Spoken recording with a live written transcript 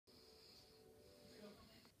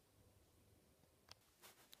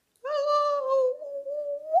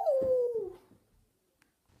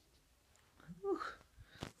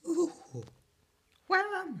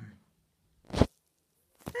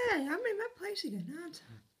twice again, aren't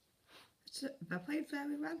I? I played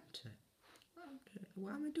very well.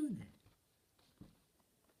 Why am I doing it?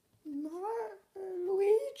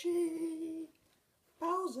 Luigi,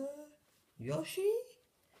 Bowser, Yoshi,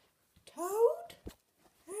 Toad,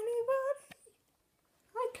 anybody?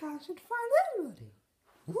 I can't seem to find anybody.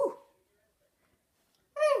 Woo!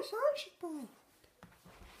 Hey, Shine Sprite.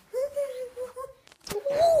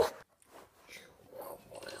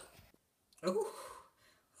 Oh,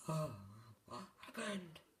 what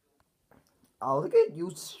happened? I'll get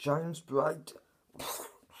you, Shine Sprite.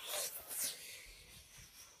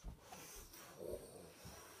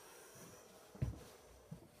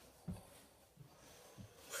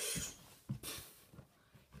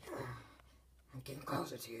 I'm getting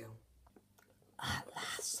closer to you. At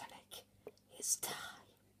last, Sonic. It's time.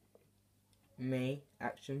 Me,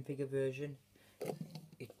 action figure version.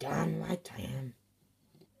 You're damn right I am.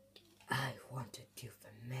 I wanted you for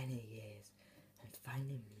many years, and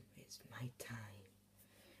finally it's my time.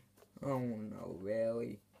 Oh no,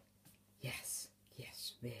 really? Yes,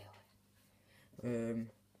 really.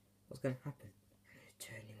 What's gonna happen? I'm gonna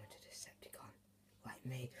turn you into a Decepticon, like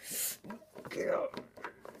me.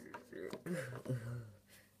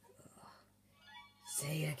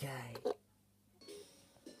 See you guys.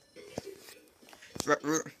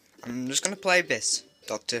 I'm just gonna play this.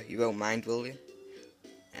 Doctor, you won't mind, will you?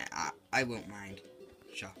 I won't mind.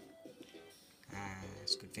 Sure.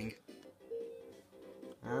 That's a good thing.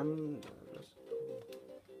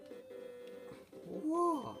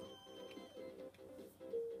 Whoa.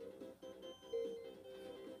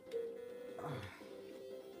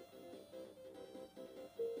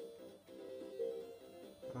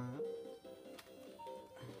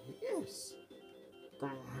 Yes. Go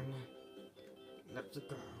on. Let's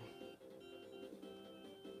go.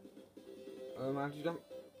 Magic jump.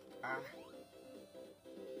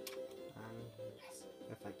 Yes.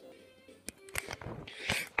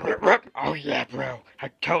 Perfect. Oh yeah, bro. I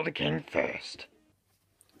killed the king first.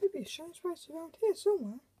 Maybe a Shine Sprite around here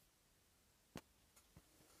somewhere.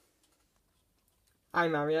 Hi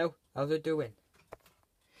Mario, how's it doing?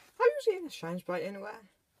 Are you seeing a Shine Sprite anywhere?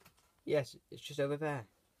 Yes, it's just over there.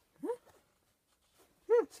 Huh?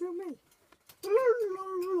 Yeah, it's still me.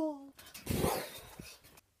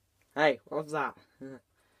 Hey, what was that?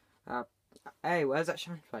 Hey, where's that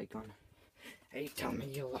Shine Sprite gone? Hey, tell me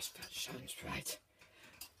you lost that Shine Sprite.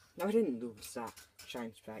 No, I didn't lose that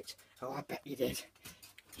Shine Sprite. Oh, I bet you did.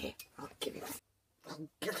 Here, I'll give you that. Oh,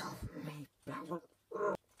 get off me, Bowser.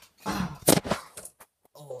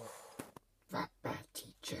 Oh, that bad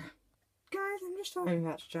teacher. Guys, I'm just finding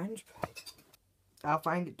that Shine Sprite. I'll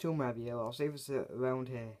find it too, Mario. I'll see if it's around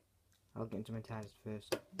here. I'll get into my tires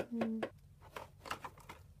first.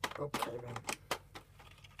 Okay then.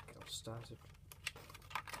 Get all started.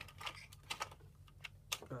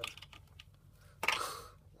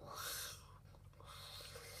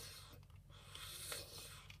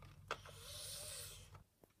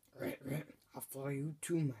 Right. I'll follow you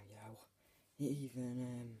too, Mario.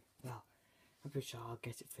 Even, well, I'm pretty sure I'll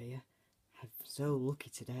get it for you. I'm so lucky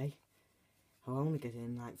today. I'll only get it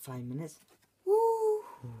in like 5 minutes. Woo!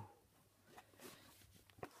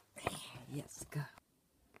 Yes, go.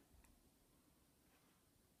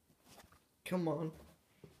 Come on.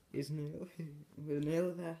 We're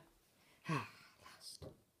nearly there. Last.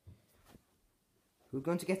 Who's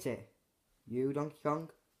going to get it? You, Donkey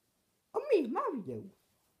Kong? Or me, Mario?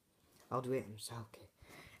 I'll do it myself.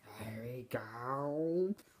 Here we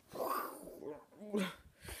go.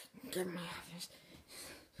 Get me out of this.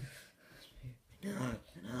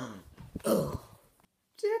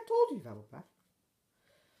 See, I told you that was bad.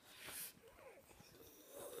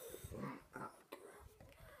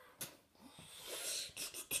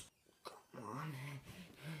 Come on.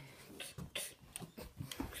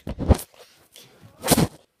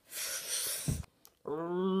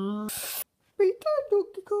 Be done,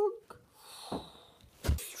 Donkey Kong.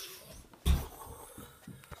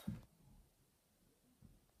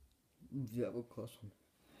 Yeah, we're close one.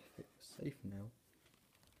 We're safe now.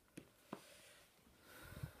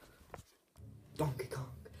 Donkey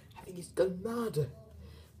Kong, I think he's gone mad. Oh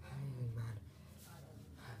man.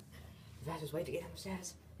 The fastest way to get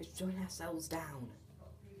upstairs is to join ourselves down.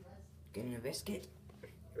 Getting a biscuit?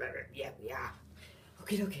 Yeah, we are.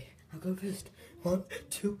 Okay, I'll go first. 1,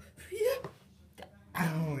 2, 3.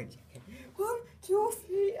 Ow. 1, 2,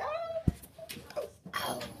 3. Ow.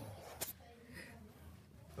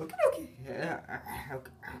 Okay.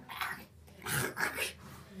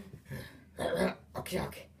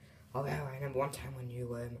 Okay. Oh, well, I remember one time when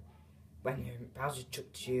Bowser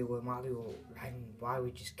chucked you while we were riding, while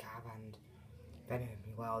we just cab, and then,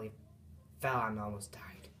 well, you fell and almost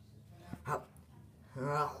died.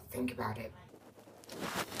 I'll think about it.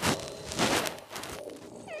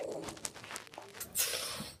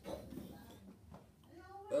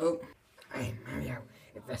 Oh, hey Mario,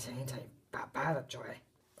 if there's anything bad at joy,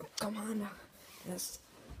 come on now, let's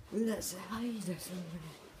hide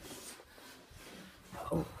somewhere.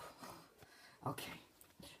 Oh, okay.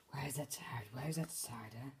 Where's that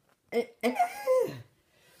side? Huh?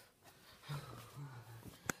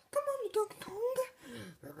 Come on, you Donkey Kong.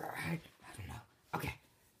 I don't know. Okay.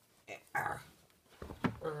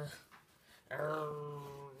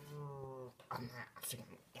 I think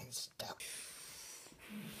I'm getting stuck.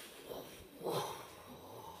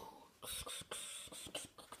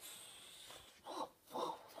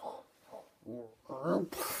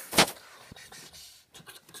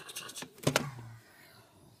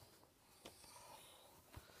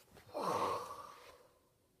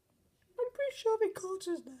 I'm pretty sure they caught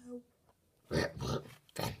us now.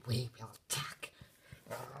 Then we will attack.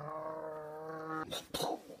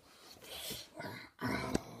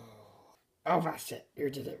 Oh, that's it. You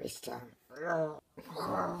did it this time.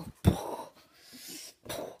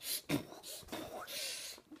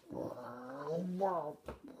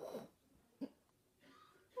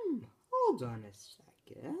 Hold on a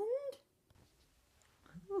second.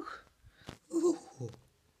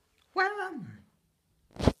 Where am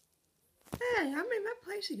I? Hey, I'm in that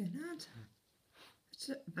place again, aren't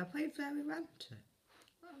I? I played Fairy Ranter.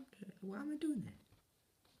 Why am I doing it?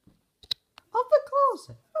 Of course,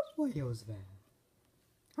 that's why I was there.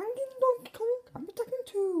 I'm getting Donkey Kong. I'm attacking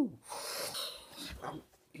too.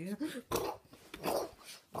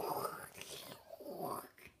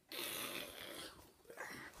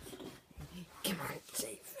 Come on,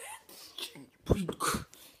 save that.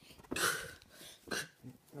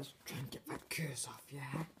 Let's try and get that curse off,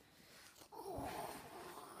 yeah?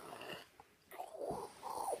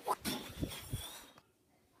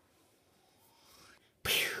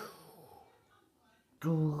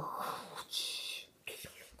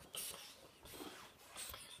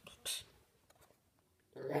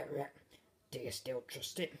 Do you still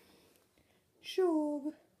trust it?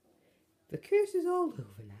 Sure. The curse is all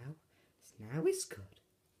over now. Now it's good.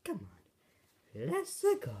 Come on, let's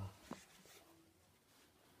go.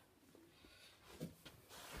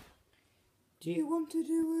 Do you want to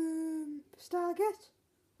do Stargate?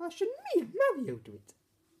 Or should me and Mario do it?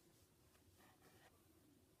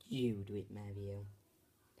 You do it, Mario.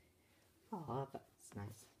 Oh, that's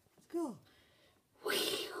nice. Let's go.